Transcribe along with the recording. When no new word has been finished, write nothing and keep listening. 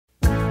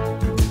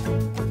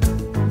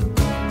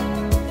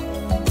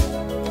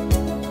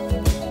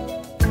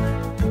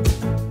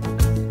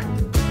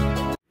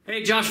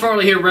Hey, Josh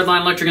Farley here,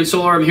 Redline Electric and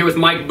Solar. I'm here with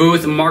Mike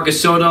Booth and Marcus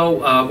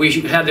Soto.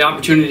 We had the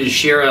opportunity to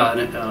share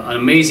an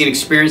amazing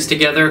experience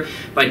together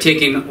by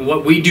taking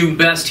what we do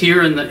best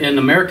here in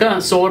America,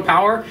 solar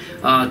power,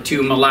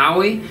 to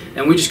Malawi.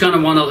 And we just kind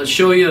of want to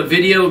show you a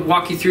video,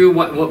 walk you through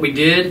what we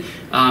did,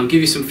 give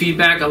you some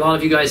feedback. A lot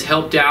of you guys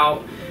helped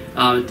out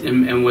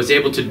and was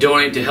able to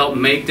donate to help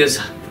make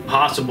this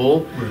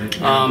possible.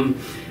 Right.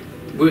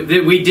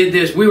 We did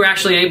this. We were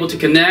actually able to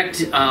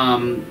connect.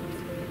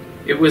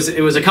 It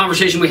was a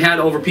conversation we had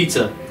over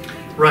pizza.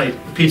 Right,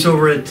 pizza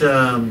over at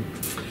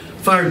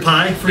Fired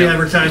Pie, free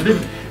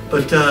advertisement.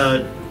 But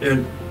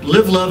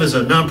Live Love is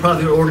a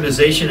nonprofit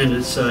organization, and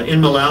it's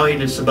in Malawi,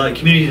 and it's about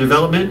community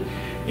development.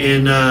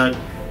 And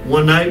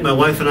one night, my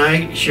wife and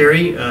I,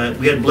 Sherry,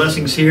 we had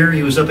blessings here.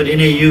 He was up at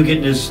NAU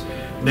getting his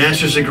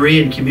master's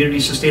degree in community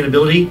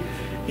sustainability.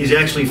 He's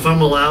actually from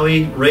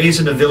Malawi,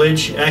 raised in a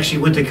village,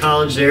 actually went to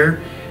college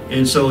there,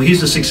 and so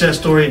he's a success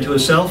story unto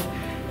himself.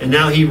 And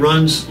now he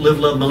runs Live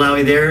Love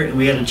Malawi there, and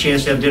we had a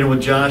chance to have dinner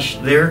with Josh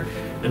there,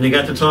 and they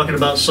got to talking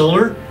about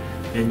solar,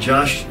 and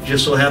Josh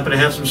just so happened to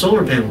have some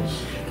solar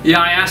panels. Yeah,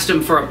 I asked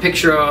him for a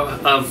picture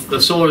of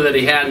the solar that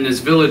he had in his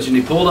village, and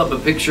he pulled up a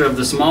picture of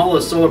the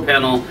smallest solar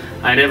panel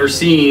I'd ever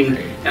seen,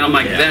 and I'm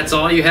like, that's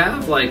all you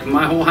have? Like,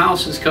 my whole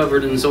house is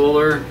covered in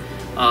solar,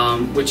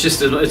 which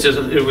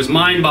it was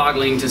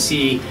mind-boggling to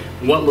see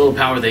what little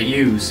power they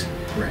use.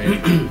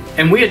 Right.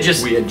 And we had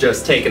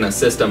just taken a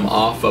system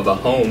off of a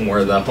home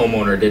where the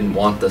homeowner didn't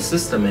want the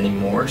system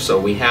anymore,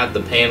 so we had the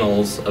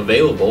panels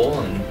available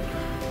and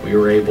we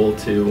were able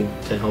to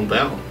help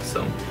out.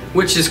 So,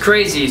 which is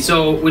crazy.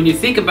 So when you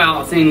think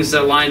about things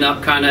that line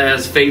up kind of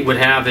as fate would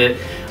have it,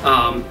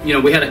 you know,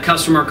 we had a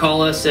customer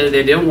call us, said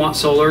they didn't want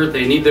solar,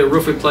 they need their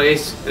roof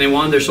replaced, and they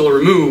wanted their solar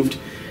removed.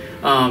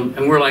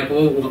 And we're like,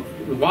 well,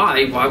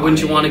 why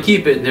wouldn't you want to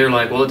keep it? And they're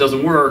like, well, it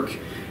doesn't work.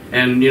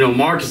 And you know,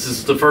 Marcus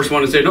is the first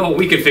one to say, no,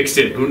 we can fix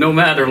it, no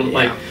matter.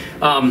 Like,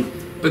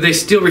 but they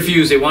still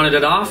refused. They wanted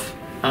it off.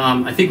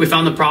 I think we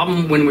found the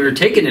problem when we were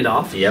taking it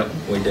off. Yep,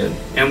 we did.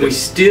 And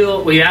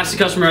we asked the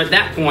customer at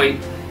that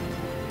point,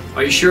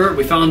 are you sure?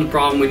 We found the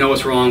problem, we know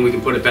what's wrong, we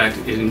can put it back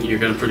and you're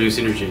going to produce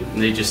energy.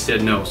 And they just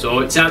said no. So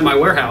it's at my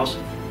warehouse,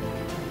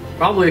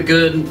 probably a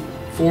good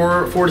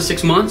four to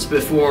 6 months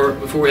before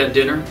we had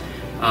dinner.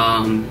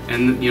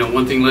 And you know,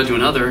 one thing led to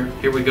another.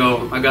 Here we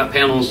go. I got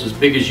panels as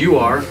big as you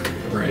are.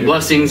 Right.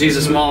 Blessings, he's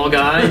a small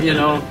guy, you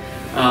know.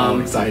 I'm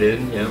excited,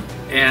 yeah.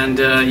 And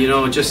you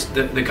know, just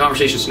the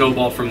conversation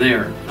snowballed from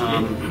there.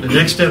 The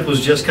next step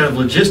was just kind of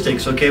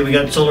logistics. Okay, we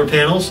got solar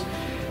panels.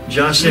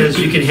 Josh says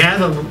you can have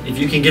them if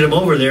you can get them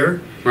over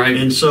there. Right.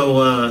 And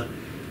so,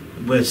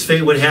 as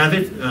fate would have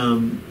it,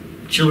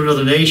 Children of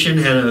the Nation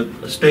had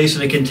a space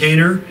in a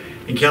container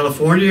in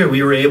California.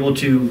 We were able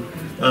to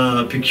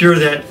procure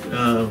that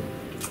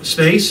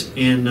space,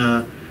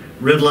 and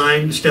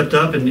Redline stepped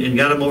up and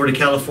got them over to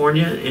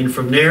California, and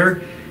from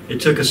there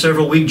it took a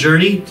several-week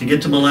journey to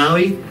get to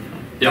Malawi.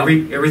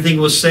 Yep.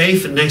 Everything was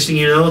safe, and next thing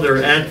you know,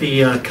 they're at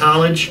the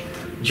college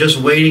just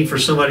waiting for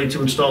somebody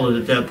to install it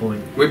at that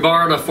point. We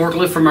borrowed a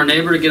forklift from our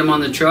neighbor to get them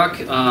on the truck,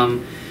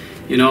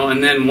 you know,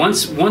 and then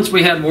once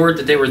we had word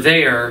that they were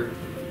there,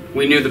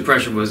 we knew the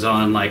pressure was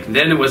on. Like,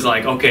 then it was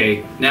like,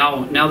 okay,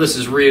 now this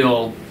is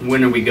real,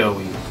 when are we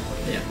going?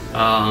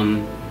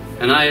 Yeah.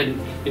 And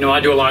I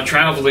do a lot of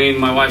traveling.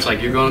 My wife's like,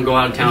 you're going to go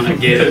out of town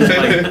again.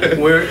 Like,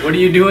 what are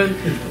you doing?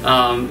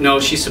 No,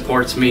 she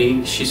supports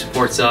me. She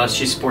supports us.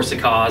 She supports the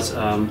cause. You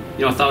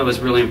know, I thought it was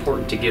really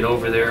important to get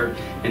over there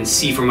and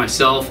see for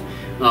myself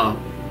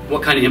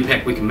what kind of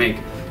impact we can make.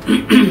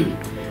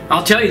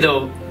 I'll tell you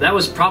though, that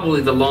was probably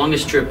the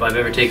longest trip I've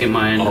ever taken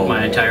my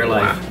entire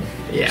life. Wow.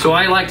 Yeah. So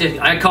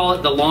I call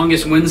it the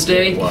longest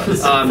Wednesday,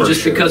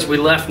 just because we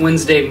left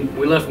Wednesday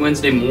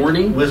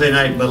morning. Wednesday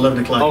night by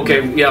 11 o'clock.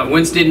 Okay, yeah,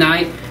 Wednesday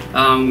night.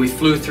 We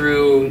flew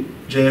through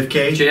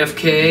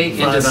JFK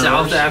into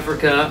South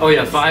Africa. Oh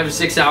yeah, 5 to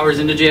 6 hours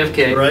into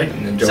JFK. Right.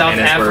 And then South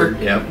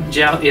Africa.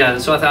 Yep. Yeah,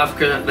 South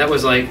Africa. That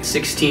was like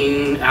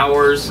 16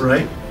 hours.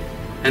 Right.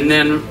 And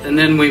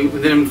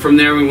then from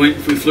there we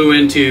flew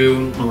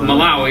into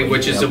Malawi,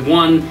 which is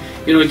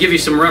to give you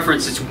some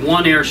reference, it's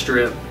one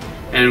airstrip.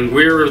 And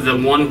we're the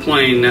one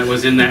plane that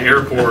was in that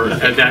airport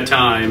at that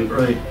time.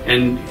 Right.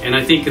 And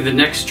I think the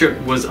next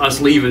trip was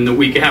us leaving the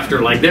week after.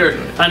 Like I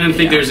didn't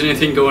think there's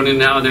anything going in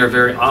and out of there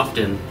very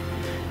often.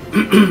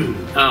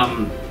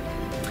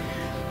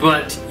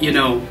 But you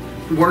know,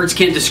 words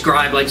can't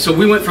describe. Like, so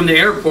we went from the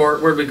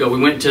airport. Where'd we go?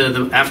 We went to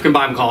the African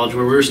Bible College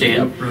where we were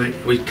staying. Yep. Right.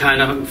 We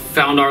kind of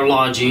found our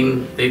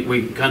lodging.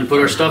 We kind of put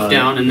our stuff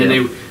down, and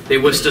then they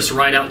whisked us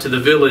right out to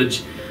the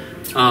village.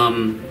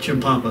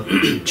 Chimpampa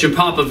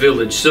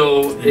village.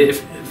 So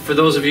for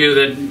those of you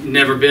that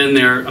never been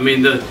there, I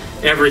mean,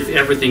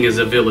 everything is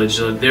a village.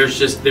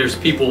 There's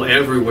people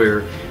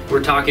everywhere.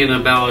 We're talking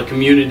about a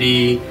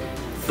community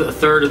a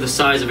third of the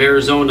size of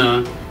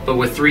Arizona, but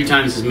with 3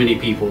 times as many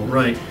people.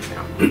 Right.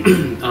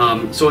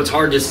 So it's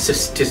hard to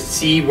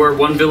see where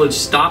one village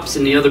stops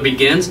and the other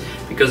begins,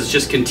 because it's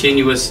just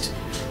continuous.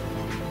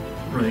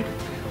 Right.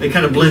 They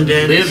kind of blend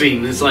in.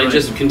 Living. It's like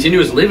just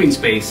continuous living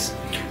space.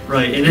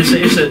 Right, and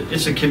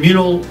it's a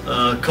communal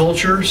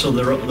culture, so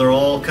they're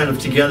all kind of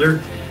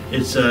together.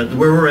 It's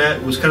where we're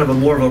at was kind of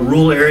more of a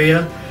rural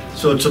area,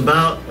 so it's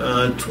about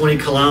 20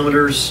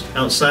 kilometers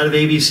outside of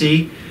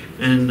ABC,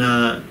 and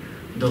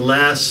the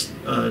last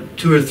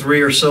 2 or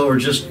 3 or so are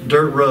just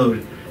dirt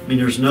road. I mean,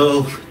 there's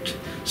no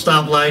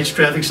stoplights,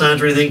 traffic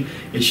signs, or anything.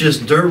 It's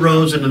just dirt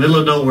roads in the middle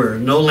of nowhere.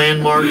 No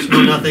landmarks,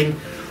 no nothing.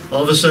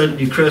 All of a sudden,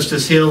 you crest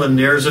this hill, and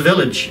there's a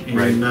village.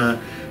 And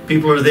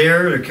people are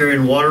there. They're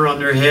carrying water on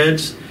their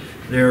heads.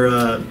 They're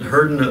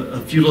herding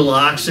a few little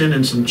oxen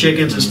and some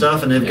chickens and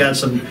stuff, and they've got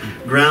some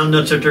ground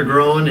nuts that they're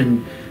growing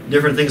and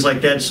different things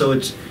like that. So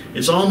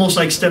it's almost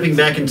like stepping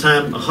back in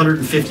time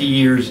 150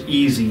 years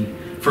easy.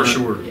 For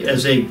sure.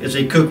 As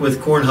they cook with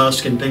corn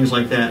husk and things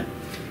like that.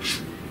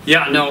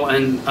 Yeah, no,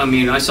 and I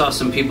mean, I saw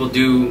some people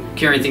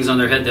carrying things on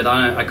their head that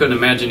I couldn't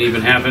imagine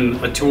even having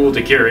a tool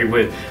to carry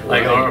with,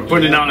 like, or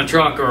putting it on a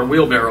truck or a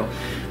wheelbarrow.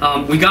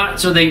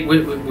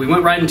 We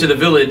went right into the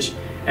village,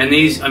 and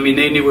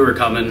they knew we were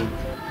coming.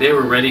 They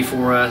were ready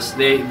for us.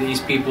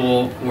 These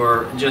people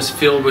were just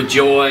filled with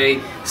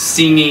joy,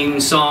 singing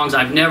songs.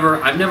 I've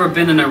never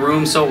been in a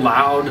room so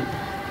loud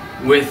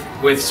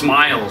with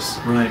smiles.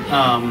 Right.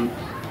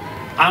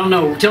 I don't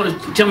know.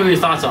 Tell me your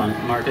thoughts on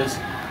it, Marcus.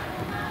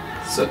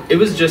 So it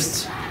was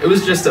just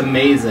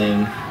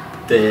amazing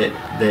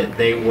that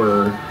they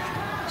were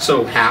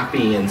so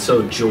happy and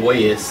so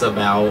joyous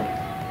about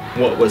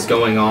what was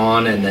going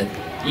on, and that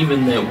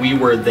we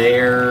were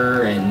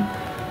there, and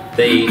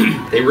they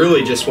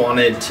really just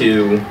wanted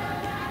to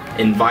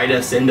invite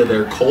us into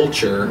their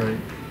culture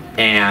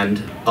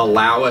and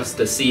allow us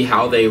to see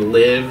how they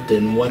lived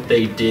and what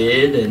they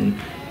did. And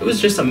it was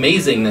just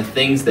amazing the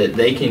things that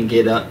they can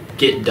get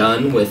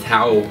done with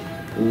how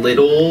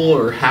little,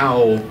 or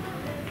how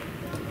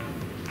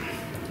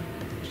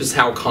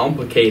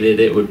complicated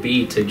it would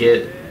be to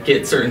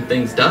get certain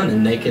things done,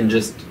 and they can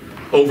just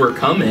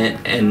overcome it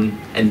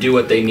and do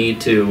what they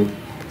need to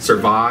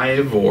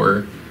survive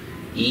or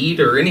eat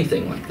or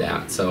anything like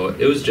that. So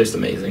it was just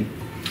amazing.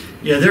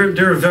 Yeah,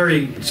 they're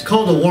it's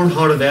called the warm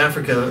heart of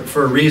Africa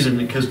for a reason,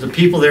 because the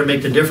people there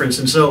make the difference.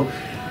 And so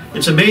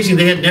it's amazing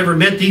they had never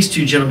met these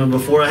two gentlemen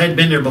before. I had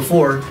been there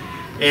before,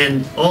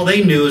 and all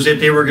they knew is that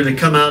they were going to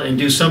come out and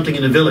do something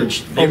in the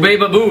village.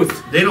 Baba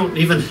Booth. They don't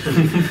even,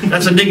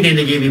 that's a nickname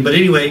they gave me, but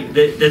anyway,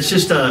 that's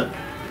just,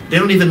 they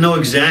don't even know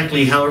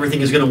exactly how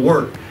everything is going to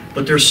work.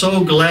 But they're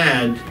so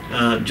glad,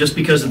 just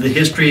because of the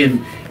history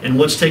and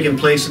what's taken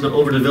place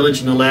over the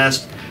village in the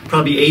last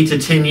probably 8 to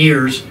 10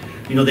 years.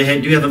 You know, they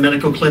do have a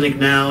medical clinic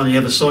now, and they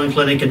have a sewing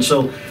clinic, and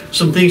so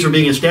some things are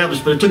being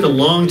established. But it took a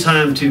long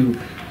time to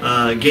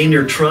gain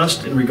their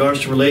trust in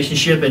regards to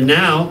relationship, and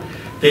now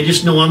they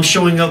just know I'm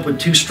showing up with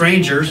 2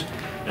 strangers,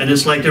 and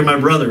it's like they're my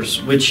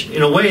brothers, which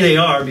in a way they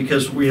are,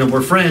 because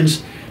we're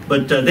friends,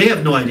 but they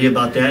have no idea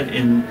about that.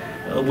 And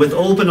with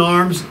open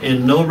arms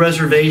and no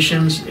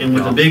reservations and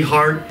with a big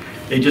heart,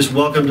 they just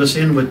welcomed us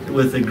in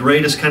with the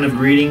greatest kind of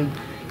greeting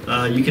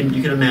you can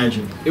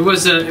imagine. It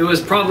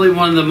was probably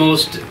one of the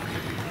most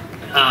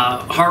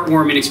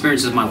heartwarming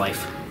experiences of my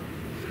life.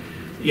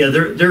 Yeah,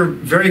 they're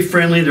very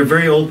friendly, they're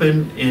very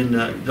open, and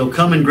they'll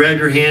come and grab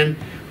your hand.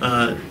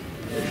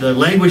 The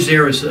language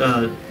there is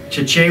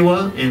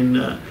Chichewa, and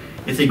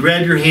if they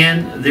grab your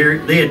hand,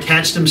 they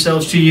attach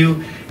themselves to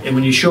you, and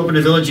when you show up in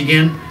the village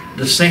again,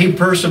 the same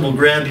person will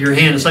grab your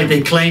hand. It's like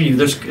they claim you.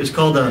 It's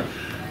called a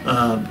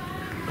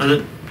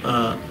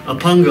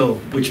pungo,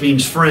 which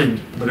means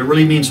friend, but it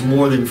really means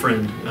more than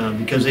friend,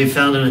 because they've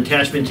found an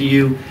attachment to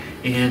you,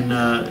 and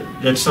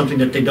that's something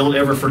that they don't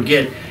ever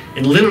forget.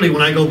 And literally,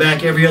 when I go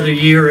back every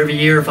year,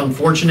 if I'm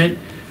fortunate,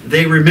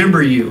 they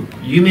remember you.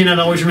 You may not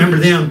always remember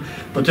them,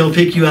 but they'll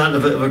pick you out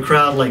of a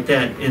crowd like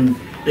that. And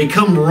they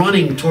come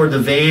running toward the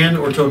van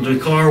or toward the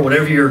car,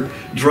 whatever you're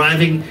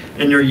driving,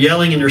 and they're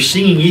yelling and they're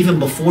singing even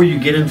before you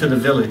get into the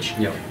village.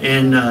 Yep.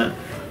 And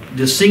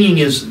the singing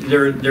is,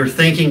 they're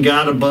thanking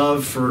God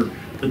above for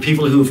the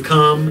people who have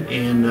come,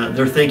 and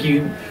they're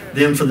thanking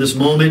them for this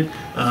moment.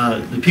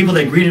 The people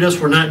that greeted us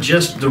were not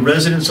just the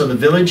residents of the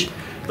village,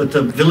 but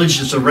the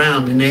villages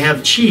around, and they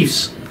have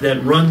chiefs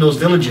that run those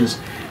villages,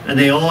 and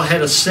they all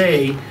had a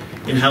say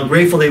in how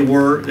grateful they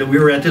were that we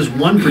were at this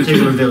one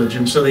particular village.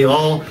 And so they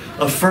all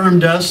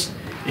affirmed us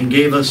and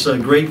gave us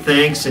great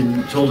thanks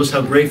and told us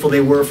how grateful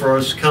they were for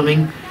us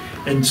coming.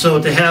 And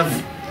so to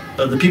have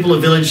the people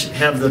of the village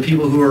have the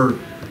people who are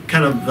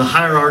kind of the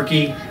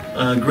hierarchy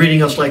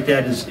greeting us like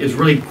that is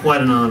really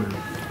quite an honor.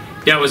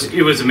 Yeah,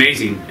 it was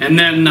amazing. And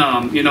then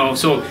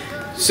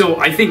so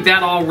I think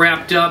that all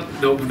wrapped up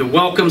the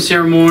welcome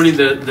ceremony,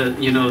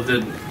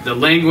 the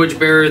language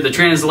barrier, the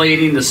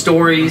translating, the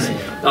stories.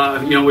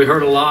 We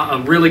heard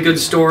a really good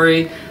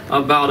story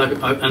about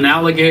an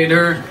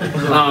alligator.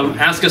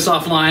 Ask us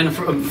offline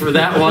for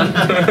that one.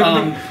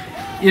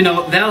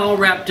 That all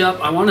wrapped up.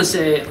 I want to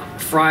say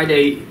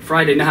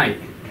Friday night.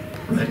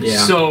 Right. Yeah.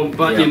 So,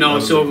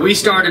 but so we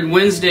started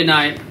Wednesday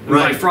night.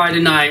 Right. By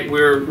Friday night, we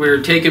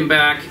were taken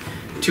back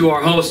to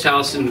our host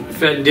house and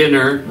fed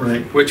dinner,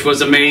 right, which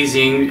was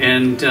amazing.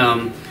 And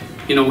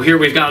you know, here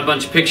we've got a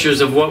bunch of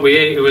pictures of what we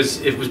ate.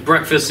 It was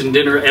breakfast and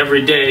dinner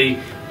every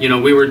day. You know,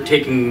 we were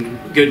taken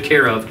good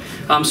care of.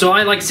 So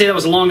I like to say that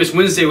was the longest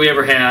Wednesday we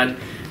ever had.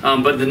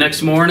 But the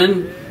next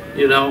morning,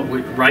 you know,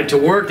 right to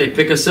work, they'd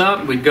pick us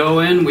up, we'd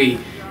go in, we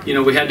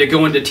had to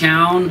go into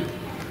town.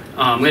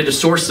 We had to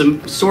source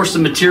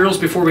some materials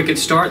before we could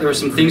start. There were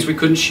some things we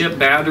couldn't ship,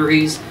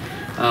 batteries,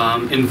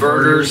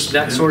 inverters,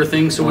 that sort of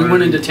thing. So we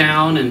went into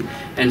town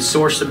and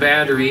sourced the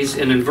batteries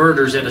and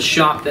inverters at a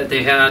shop that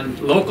they had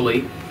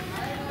locally.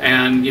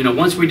 And, you know,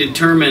 once we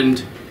determined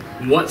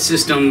what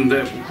system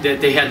that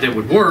they had that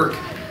would work,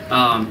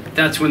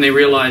 that's when they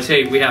realized,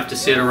 hey, we have to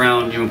sit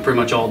around, you know, pretty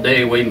much all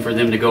day waiting for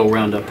them to go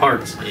round up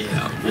parts.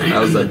 Yeah, that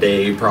was a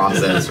day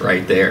process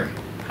right there.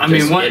 I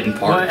mean,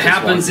 what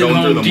happens in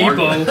Home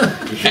Depot,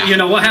 yeah. you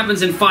know, what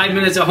happens in 5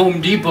 minutes at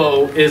Home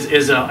Depot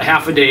is a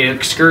half a day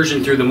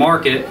excursion through the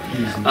market.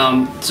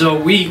 So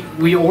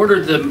we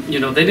ordered them, you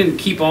know, they didn't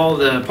keep all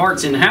the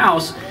parts in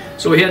house,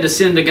 so we had to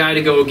send a guy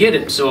to go get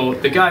it. So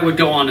the guy would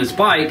go on his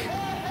bike,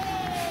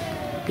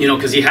 you know,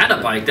 because he had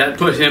a bike, that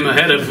put him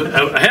ahead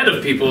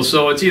of people.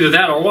 So it's either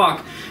that or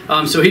walk.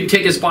 So he'd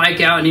take his bike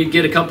out and he'd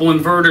get a couple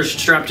inverters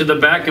strapped to the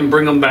back and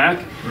bring them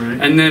back.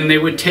 Right. And then they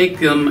would take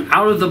them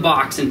out of the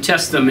box and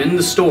test them in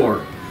the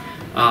store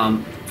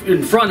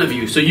in front of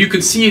you, so you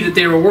could see that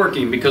they were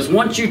working. Because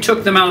once you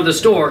took them out of the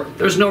store,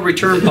 there's no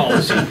return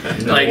policy.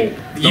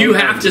 You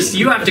have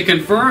to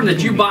confirm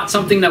that you bought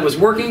something that was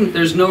working.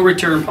 There's no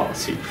return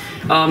policy.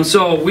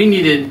 So we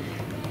needed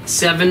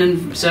seven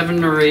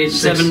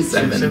inverters.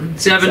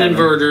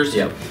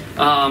 Yep.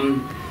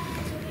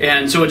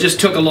 And so it just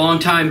took a long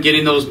time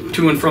getting those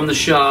to and from the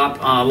shop,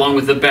 along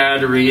with the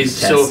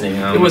batteries. Testing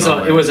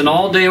so it was an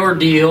all-day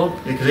ordeal.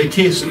 Yeah,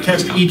 because they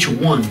test each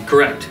one.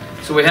 Correct.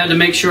 So we had to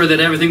make sure that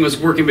everything was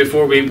working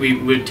before we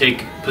would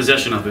take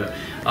possession of it.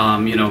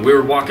 You know, we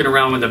were walking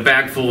around with a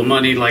bag full of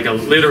money, like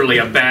literally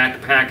a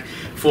backpack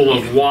full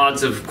of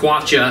wads of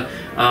kwacha.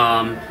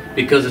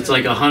 Because it's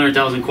like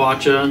 100,000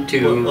 kwacha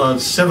to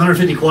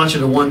 750 kwacha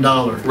to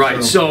 $1.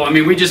 Right. So I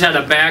mean, we just had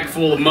a bag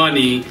full of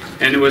money,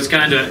 and it was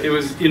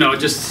you know, it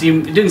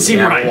didn't seem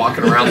right.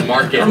 Walking around the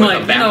market I'm with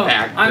like, a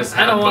backpack. You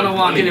know, I don't want to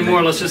walk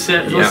anymore. Let's just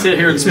sit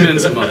here and spend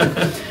some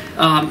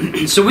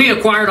money. So we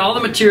acquired all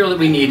the material that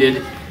we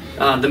needed,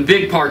 the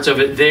big parts of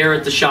it there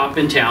at the shop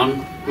in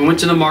town. We went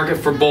to the market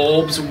for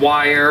bulbs,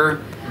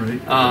 wire.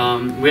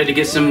 Right. We had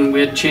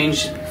to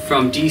change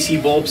from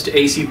DC bulbs to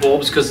AC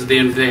bulbs because they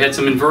had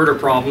some inverter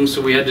problems,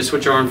 so we had to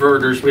switch our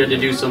inverters. We had to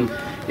do some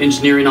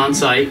engineering on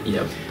site.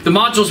 Yep. The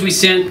modules we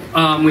sent,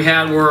 we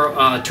had were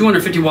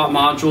 250 watt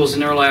modules,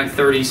 and they're like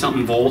 30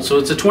 something volts, so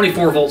it's a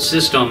 24 volt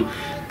system.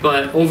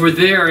 But over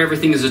there,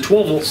 everything is a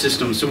 12 volt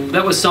system. So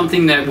that was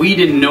something that we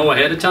didn't know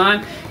ahead of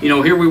time. You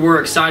know, here we were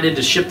excited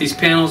to ship these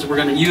panels. We're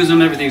going to use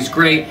them. Everything's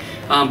great.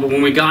 But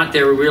when we got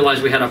there, we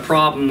realized we had a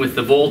problem with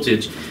the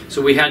voltage. So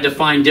we had to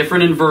find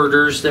different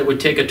inverters that would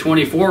take a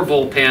 24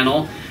 volt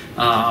panel,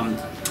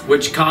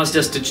 which caused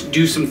us to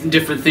do some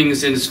different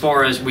things. And as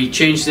far as we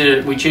changed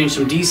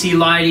some DC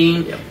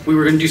lighting. Yep. We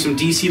were going to do some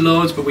DC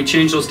loads, but we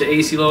changed those to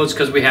AC loads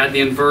because we had the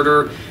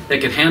inverter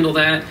that could handle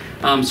that.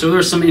 So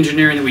there's some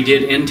engineering that we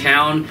did in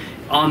town,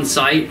 on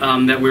site,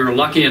 that we were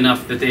lucky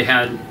enough that they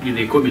had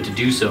the equipment to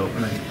do so.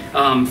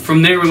 Right.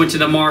 From there, we went to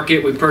the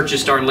market. We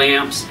purchased our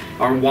lamps,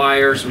 our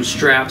wire, some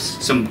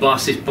straps, some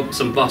bus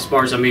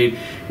bars. I mean,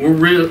 we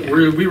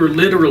were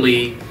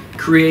literally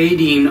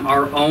creating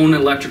our own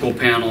electrical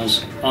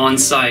panels on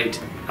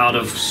site out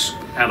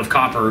of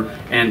copper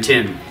and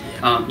tin.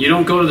 You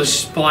don't go to the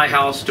supply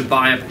house to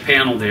buy a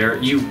panel there.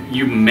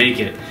 You make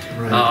it.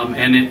 Right.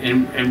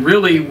 And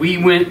really, we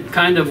went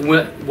kind of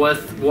with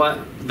what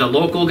the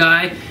local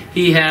guy.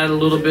 He had a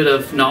little bit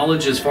of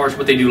knowledge as far as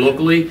what they do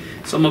locally.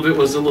 Some of it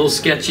was a little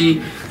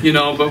sketchy, you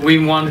know, but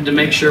we wanted to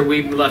make sure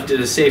we left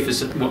it as safe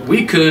as what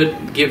we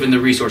could, given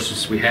the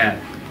resources we had.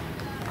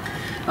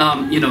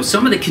 You know,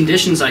 some of the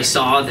conditions I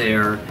saw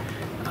there,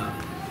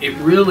 it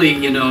really,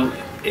 you know,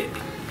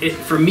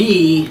 for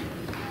me,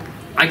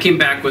 I came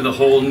back with a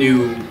whole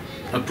new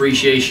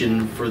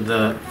appreciation for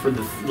the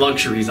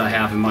luxuries I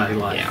have in my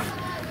life. Yeah.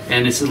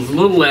 And it's as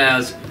little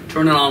as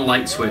turning on a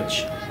light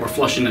switch or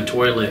flushing a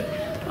toilet.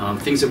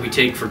 Things that we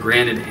take for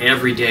granted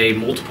every day,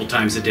 multiple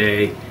times a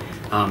day,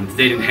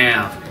 they didn't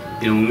have.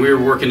 You know, when we were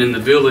working in the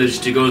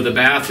village, to go to the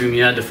bathroom,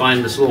 you had to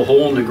find this little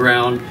hole in the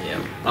ground.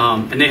 Yep.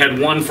 And they had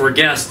one for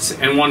guests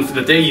and one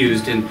that they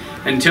used. And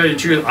to tell you the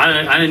truth,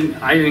 I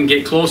didn't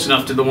get close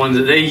enough to the ones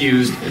that they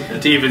used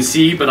to even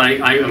see. But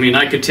I mean,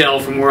 I could tell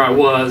from where I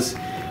was.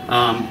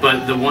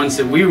 But the ones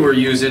that we were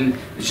using,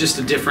 it's just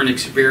a different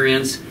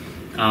experience.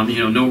 You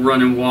know, no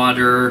running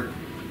water.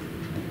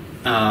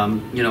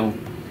 You know.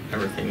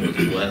 Everything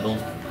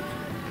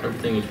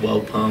was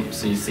well pumped,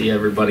 so you see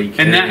everybody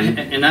carrying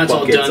and that's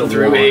all done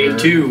through aid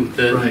too.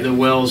 The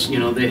wells, you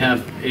know, they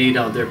have aid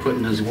out there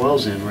putting those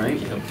wells in, right?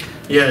 Yep.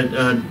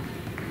 Yeah.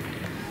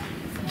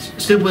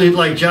 Simply,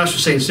 like Josh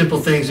was saying, simple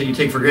things that you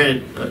take for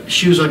granted: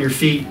 shoes on your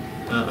feet,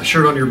 a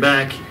shirt on your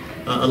back.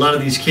 A lot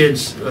of these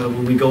kids,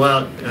 when we go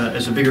out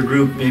as a bigger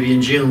group, maybe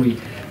in June, we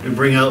and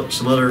bring out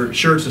some other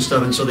shirts and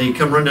stuff. And so they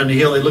come run down the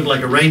hill. They look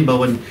like a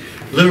rainbow, and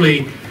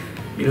literally,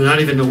 not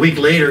even a week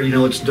later,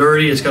 it's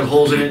dirty. It's got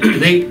holes in it.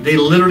 And they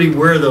literally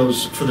wear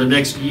those for the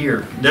next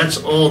year. That's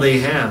all they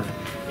have,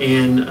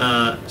 and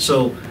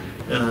so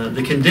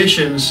the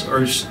conditions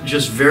are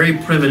just very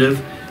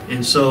primitive,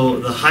 and so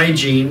the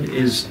hygiene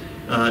is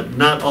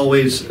not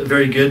always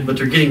very good. But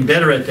they're getting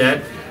better at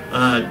that.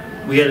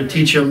 We had to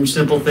teach them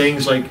simple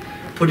things like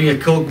putting a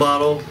Coke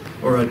bottle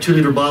or a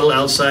 2-liter bottle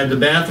outside the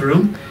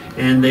bathroom,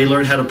 and they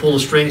learned how to pull the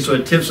string so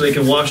it tips so they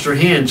can wash their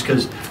hands,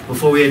 because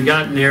before we had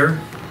gotten there,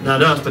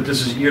 not us, but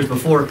this is years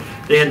before,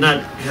 they had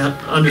not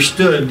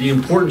understood the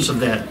importance of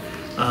that.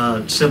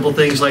 Simple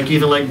things like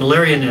even like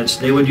malaria nets,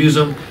 they would use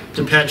them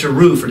to patch a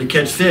roof or to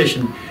catch fish,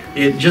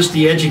 and just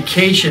the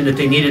education that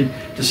they needed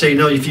to say,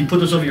 no, if you put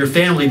this over your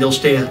family, they'll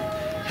stay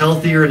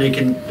healthier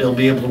and they'll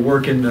be able to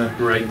work in the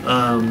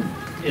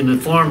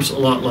farms a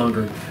lot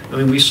longer. I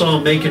mean, we saw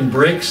them making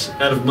bricks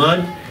out of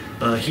mud,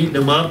 heating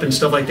them up and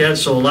stuff like that.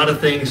 So a lot of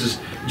things, as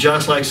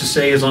Josh likes to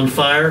say, is on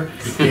fire,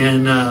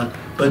 and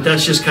but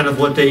that's just kind of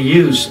what they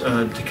use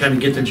to kind of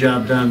get the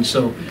job done.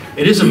 So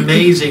it is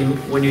amazing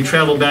when you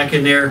travel back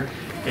in there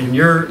and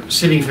you're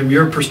sitting from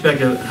your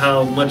perspective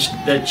how much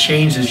that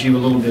changes you a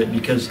little bit,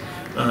 because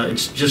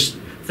it's just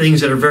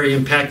things that are very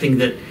impacting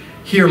that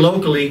here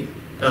locally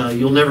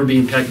you'll never be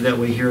impacted that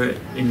way here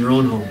in your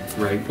own home.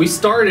 Right. We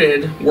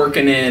started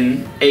working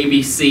in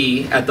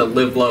ABC at the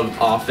Live Love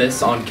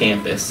office on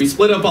campus. We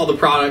split up all the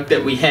product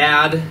that we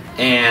had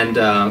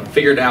and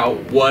figured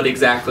out what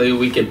exactly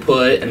we could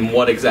put and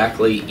what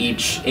exactly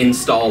each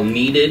install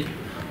needed.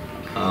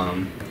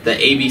 The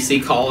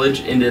ABC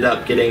college ended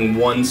up getting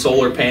 1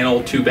 solar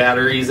panel, 2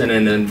 batteries, and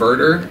an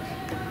inverter.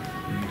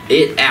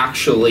 It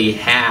actually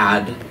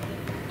had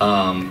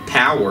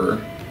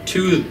power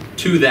to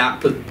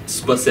that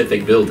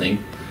specific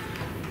building.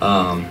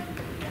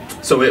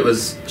 So it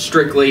was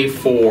strictly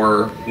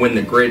for when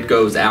the grid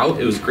goes out.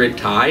 It was grid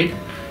tied,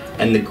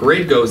 and the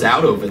grid goes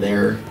out over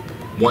there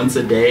once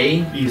a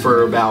day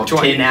for about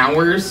 10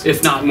 hours.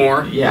 If not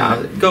more.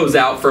 Yeah, it goes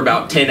out for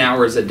about 10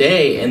 hours a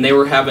day, and they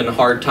were having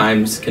hard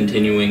times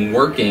continuing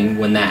working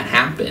when that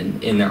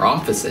happened in their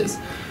offices.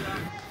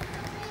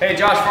 Hey,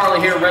 Josh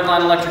Farley here,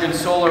 Redline Electric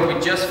Solar. We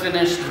just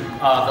finished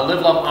the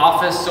Live Love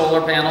office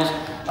solar panels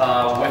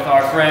with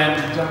our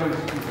friend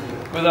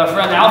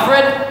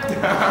Alfred.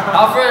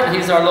 Alfred,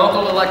 he's our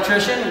local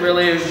electrician.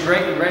 Really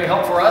great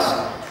help for us.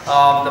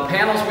 The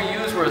panels we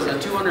used was a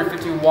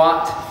 250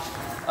 watt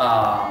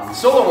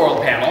Solar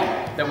World panel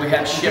that we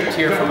had shipped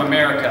here from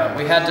America.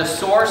 We had to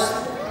source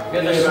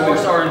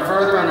our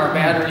inverter and our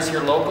batteries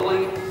here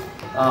locally.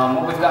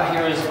 What we've got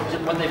here is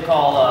what they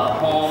call a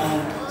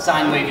home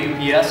sine wave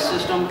UPS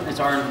system. It's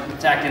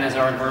acting as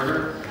our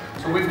inverter.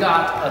 So we've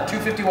got a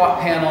 250 watt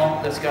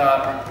panel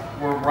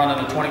we're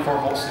running a 24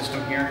 volt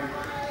system here.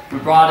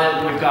 We've got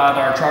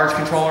our charge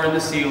controller in the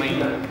ceiling.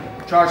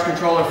 Charge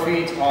controller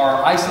feeds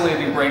our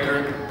isolating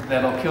breaker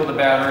that'll kill the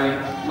battery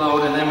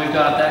load, and then we've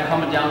got that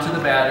coming down to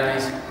the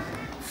batteries.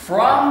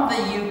 From the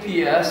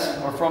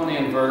UPS or from the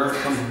inverter,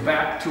 it comes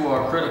back to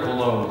our critical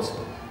loads.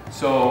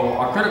 So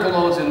our critical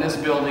loads in this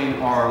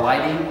building are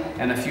lighting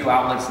and a few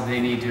outlets that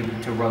they need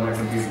to run their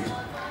computers.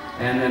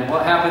 And then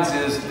what happens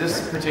is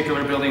this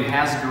particular building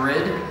has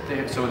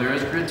grid, so there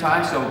is grid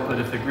tie, but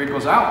if the grid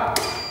goes out,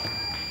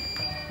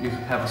 you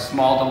have a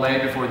small delay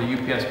before the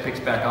UPS picks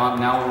back on.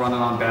 Now we're running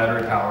on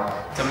battery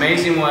power. It's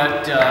amazing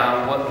what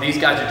these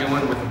guys are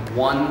doing with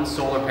 1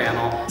 solar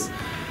panel.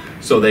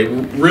 So they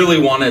really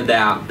wanted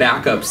that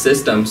backup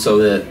system so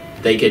that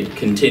they could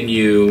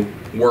continue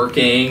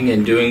working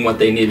and doing what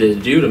they needed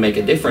to do to make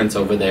a difference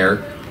over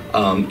there,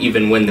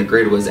 even when the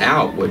grid was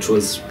out, which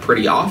was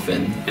pretty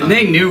often. And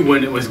they knew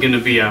when it was going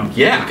to be out.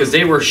 Yeah, because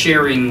they were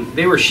sharing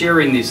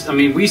these. I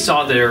mean, we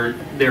saw their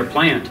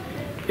plant.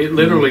 It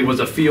literally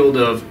was a field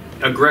of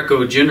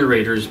Agreco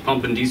generators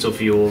pumping diesel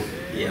fuel.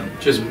 Yeah.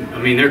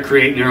 They're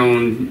creating their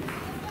own.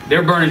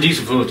 They're burning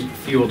diesel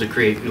fuel to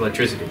create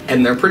electricity.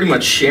 And they're pretty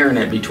much sharing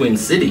it between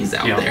cities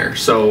out there.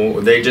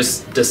 So they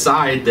just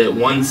decide that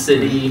one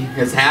city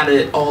has had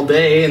it all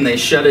day and they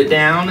shut it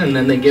down, and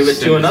then they give it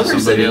to another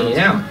city. Else.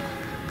 Yeah.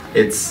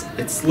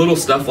 It's little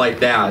stuff like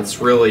that. It's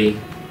really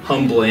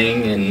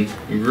humbling, and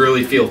you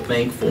really feel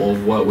thankful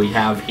of what we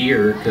have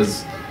here,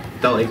 because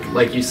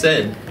like you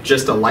said,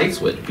 just a light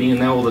switch, being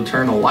able to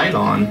turn a light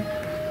on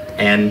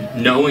and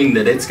knowing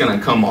that it's going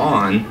to come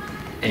on,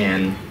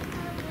 and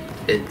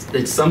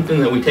it's something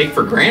that we take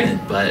for granted,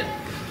 but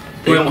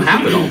they don't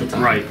have it all the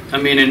time. Right.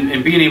 I mean,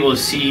 and being able to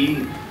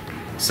see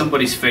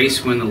somebody's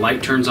face when the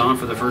light turns on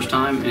for the first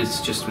time,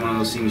 it's just one of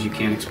those things you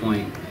can't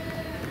explain.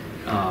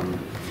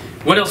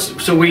 What else?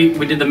 So we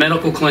did the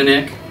medical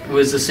clinic. It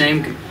was the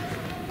same.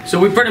 So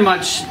we pretty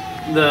much,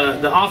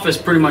 the office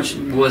pretty much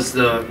was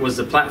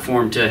the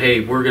platform to,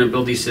 hey, we're going to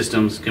build these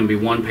systems. It's going to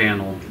be 1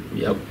 panel.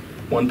 Yep.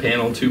 1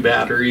 panel, 2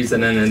 batteries,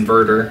 and an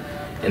inverter,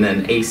 and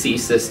an AC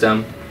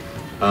system.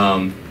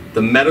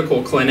 The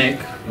medical clinic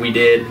we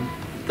did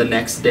the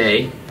next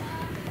day.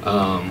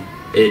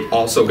 It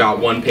also got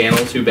 1 panel,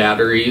 2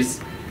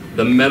 batteries,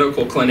 the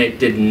medical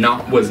clinic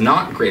was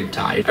not grid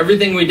tied.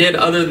 Everything we did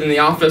other than the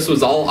office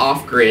was all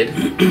off grid.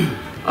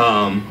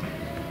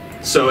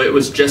 So it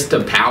was just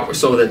to power,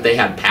 so that they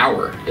had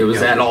power. It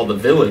was at all the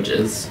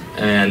villages,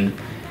 and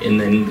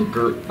then the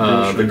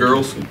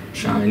girls'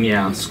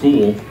 shine,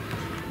 school,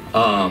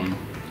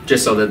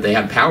 just so that they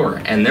had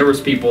power. And there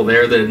was people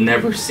there that had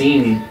never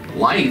seen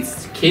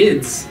lights.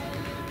 Kids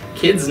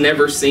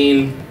never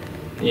seen,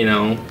 you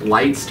know,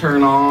 lights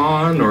turn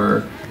on,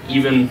 or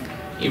even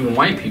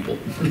white people.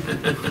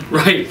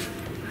 Right.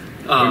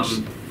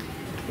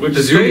 Which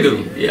is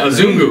Zungu. crazy. Yeah,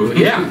 Zungu.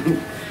 Yeah.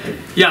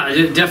 Yeah,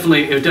 it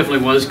definitely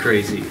was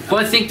crazy.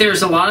 Well, I think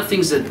there's a lot of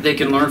things that they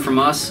can learn from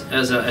us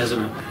as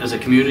a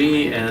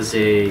community, as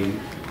a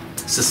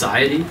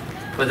society.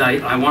 But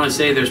I want to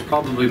say there's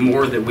probably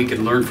more that we could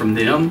learn from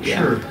them.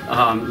 Sure.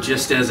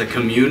 Just as a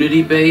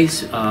community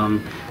base,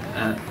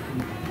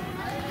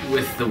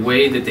 with the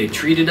way that they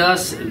treated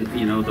us, and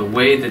you know, the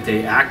way that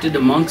they acted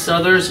amongst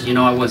others. You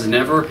know, I was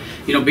never,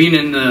 you know, being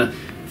in the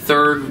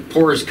third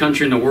poorest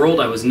country in the world,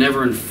 I was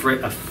never in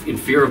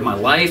fear of my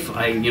life.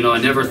 I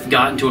never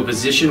got into a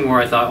position where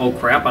I thought, oh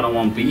crap, I don't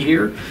want to be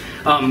here.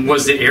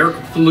 Was the air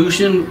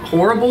pollution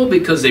horrible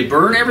because they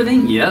burn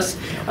everything? Yes.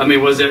 I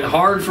mean, was it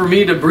hard for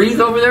me to breathe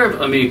over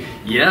there? I mean,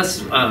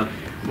 yes.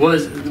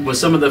 Was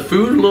some of the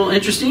food a little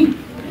interesting?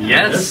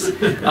 Yes.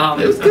 It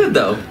was good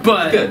though.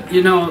 But good.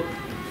 You know,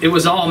 it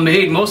was all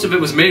made. Most of it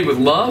was made with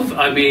love.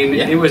 I mean,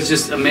 it was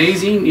just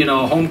amazing. You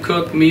know, home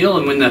cooked meal,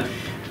 and when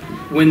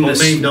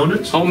homemade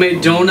donuts.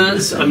 Homemade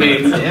donuts. I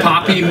mean,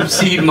 poppy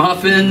seed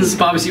muffins,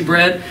 poppy seed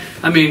bread.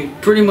 I mean,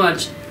 pretty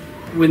much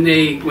when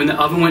the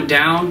oven went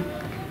down,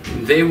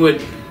 they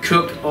would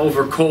cook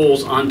over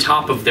coals on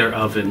top of their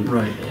oven.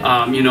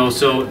 Right. You know,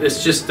 so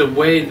it's just the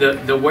way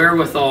the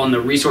wherewithal and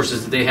the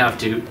resources that they have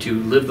to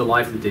live the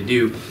life that they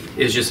do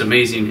is just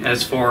amazing.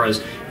 As far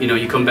as, you know,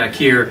 you come back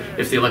here,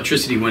 if the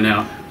electricity went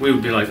out, we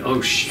would be like,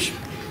 oh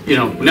you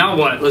know, now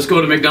what? Let's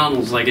go to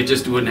McDonald's. Like, it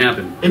just wouldn't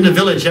happen. In the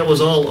village, that was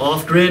all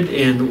off-grid,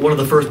 and one of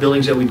the first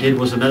buildings that we did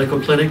was a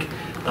medical clinic.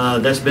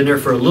 That's been there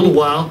for a little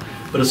while,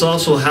 but it's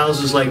also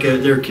houses like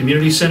their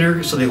community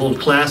center, so they hold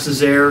classes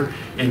there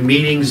and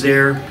meetings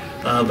there.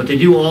 But they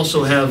do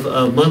also have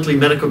monthly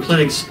medical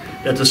clinics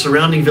that the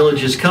surrounding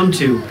villages come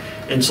to.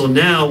 And so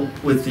now,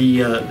 with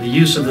the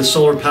use of the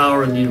solar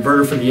power and the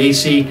inverter for the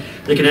AC,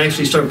 they can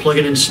actually start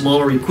plugging in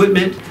smaller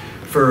equipment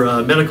for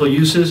medical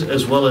uses,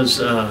 as well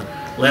as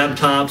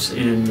laptops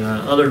and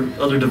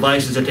other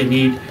devices that they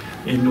need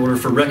in order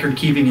for record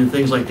keeping and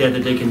things like that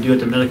they can do at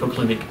the medical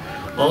clinic.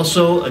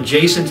 Also,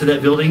 adjacent to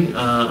that building,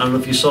 I don't know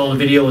if you saw in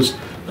the video, is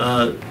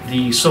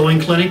the sewing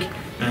clinic,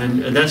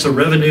 and that's a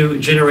revenue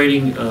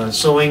generating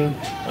sewing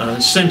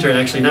center,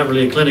 actually, not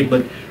really a clinic,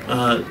 but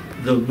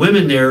the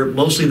women there,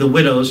 mostly the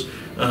widows,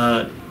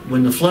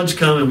 when the floods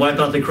come and wipe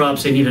out the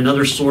crops, they need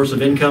another source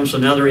of income, so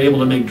now they're able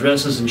to make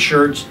dresses and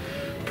shirts,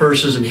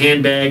 purses and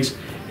handbags,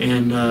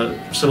 and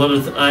some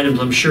other items,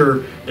 I'm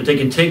sure, that they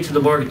can take to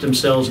the market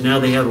themselves. Now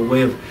they have a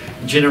way of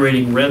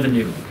generating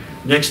revenue.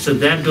 Next to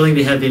that building,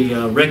 they have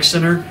a rec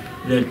center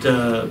that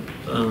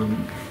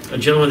a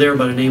gentleman there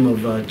by the name of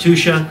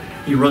Tusha,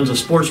 he runs a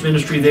sports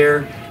ministry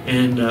there.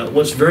 And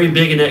what's very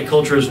big in that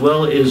culture as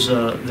well is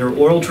their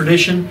oral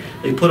tradition.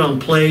 They put on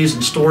plays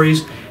and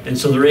stories, and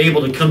so they're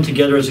able to come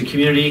together as a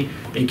community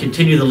and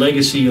continue the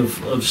legacy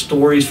of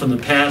stories from the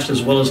past,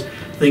 as well as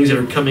things that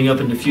are coming up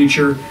in the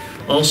future.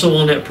 Also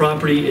on that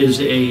property is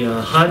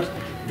a hut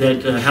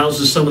that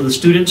houses some of the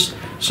students.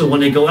 So when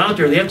they go out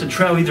there, they have to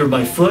travel either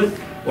by foot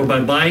or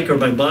by bike or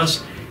by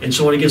bus. And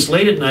so when it gets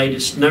late at night,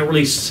 it's not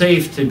really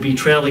safe to be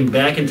traveling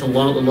back into the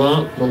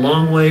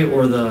long way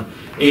or the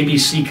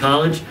ABC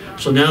College.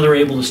 So now they're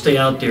able to stay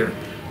out there.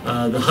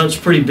 The hut's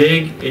pretty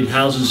big. It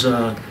houses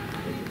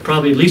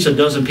probably at least a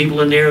dozen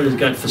people in there. They've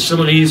got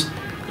facilities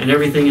and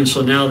everything. And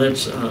so now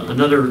that's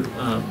another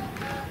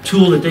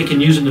tool that they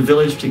can use in the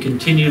village to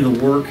continue the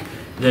work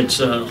that's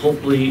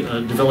hopefully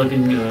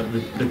developing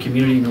the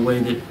community in a way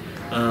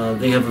that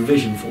they have a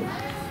vision for.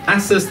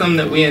 Last system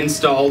that we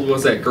installed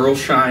was at Girl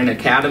Shine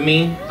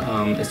Academy.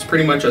 It's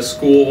pretty much a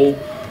school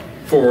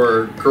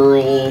for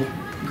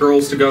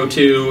girls to go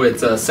to.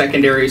 It's a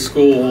secondary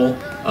school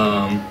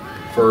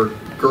for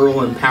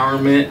girl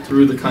empowerment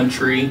through the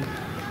country.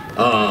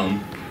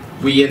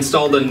 We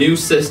installed a new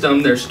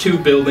system. There's 2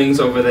 buildings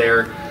over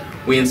there.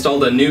 We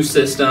installed a new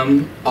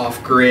system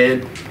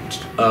off-grid,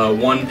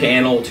 1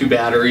 panel, 2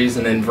 batteries,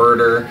 an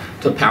inverter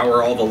to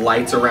power all the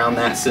lights around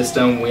that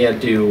system. We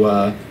had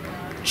to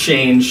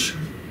change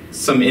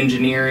some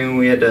engineering.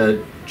 We had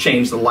to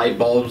change the light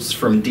bulbs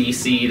from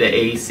DC to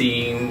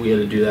AC. We had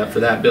to do that for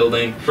that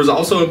building. There was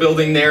also a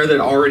building there that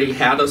already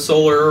had a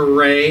solar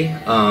array,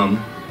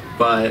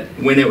 but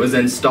when it was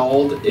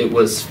installed, it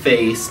was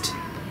faced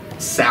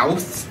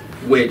south,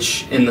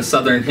 which in the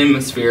southern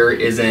hemisphere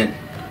isn't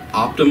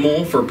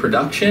optimal for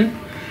production.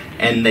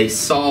 And they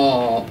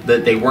saw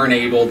that they weren't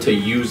able to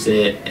use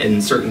it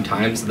in certain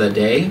times of the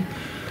day.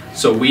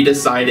 So we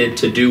decided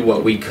to do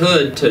what we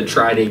could to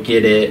try to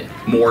get it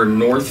more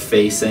north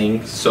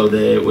facing so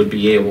that it would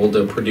be able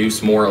to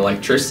produce more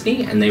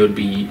electricity and they would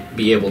be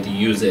able to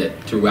use it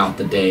throughout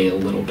the day a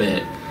little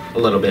bit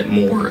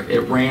more.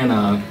 It ran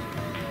a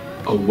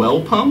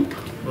well pump.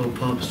 Well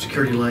pump,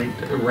 security light.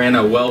 It ran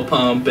a well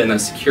pump and a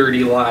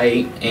security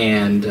light,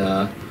 and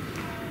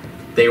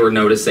they were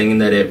noticing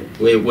that it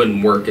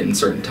wouldn't work in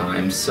certain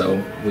times,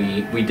 so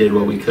we did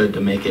what we could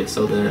to make it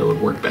so that it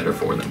would work better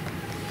for them.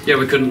 Yeah,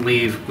 we couldn't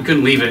leave it. We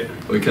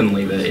couldn't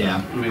leave it,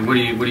 yeah. I mean, what do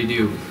you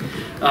do?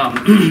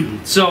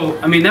 So,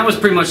 I mean, that was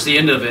pretty much the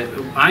end of it.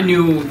 I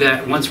knew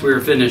that once we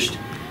were finished,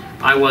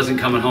 I wasn't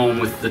coming home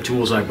with the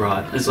tools I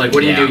brought. It's like,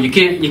 what do you do?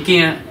 You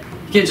can't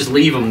just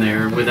leave them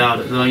there without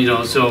it, you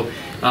know. So,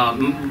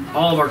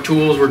 all of our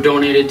tools were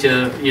donated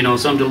to, you know,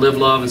 some to Live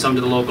Love and some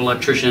to the local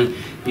electrician,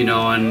 you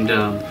know, and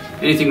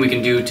anything we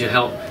can do to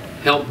help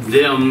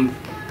them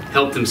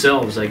help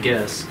themselves, I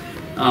guess.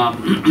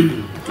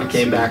 I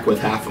came back with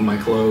half of my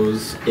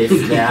clothes,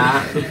 if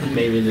that,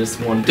 maybe just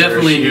one pair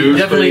of shoes.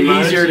 Definitely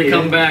easier to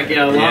come back.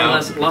 Yeah,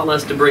 a lot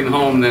less to bring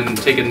home than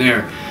taking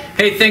there.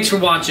 Hey, thanks for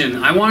watching.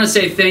 I want to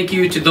say thank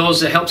you to those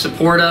that help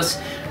support us,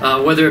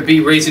 whether it be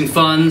raising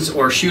funds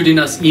or shooting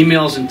us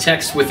emails and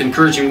texts with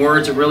encouraging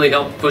words. It really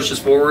helped push us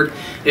forward.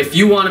 If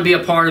you want to be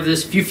a part of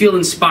this, if you feel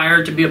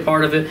inspired to be a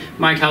part of it,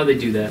 Mike, how do they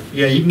do that?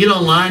 Yeah, you can get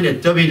online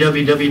at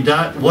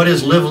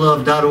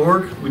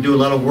www.whatislivelove.org. We do a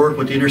lot of work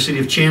with the inner city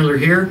of Chandler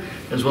here,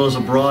 as well as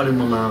abroad in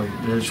Malawi.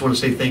 And I just want to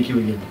say thank you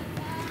again.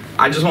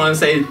 I just want to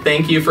say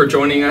thank you for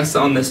joining us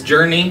on this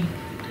journey.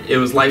 It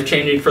was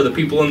life-changing for the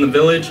people in the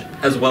village,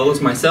 as well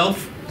as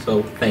myself,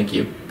 so thank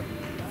you.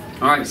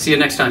 All right, see you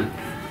next time.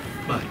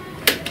 Bye.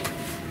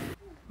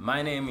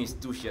 My name is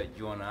Tusha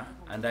Jonah,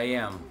 and I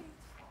am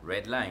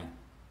Redline.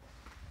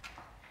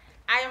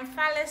 I am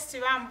Fales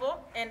Tirambo,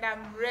 and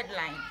I'm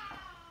Redline.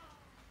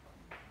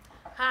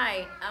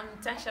 Hi, I'm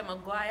Tasha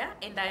Maguire,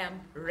 and I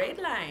am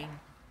Redline.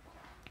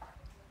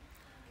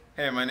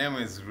 Hey, my name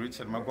is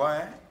Richard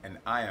Maguire, and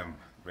I am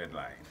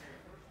Redline.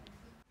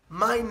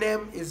 My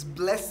name is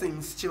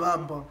Blessings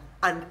Chiwambo,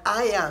 and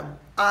I am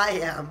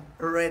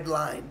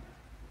Redline.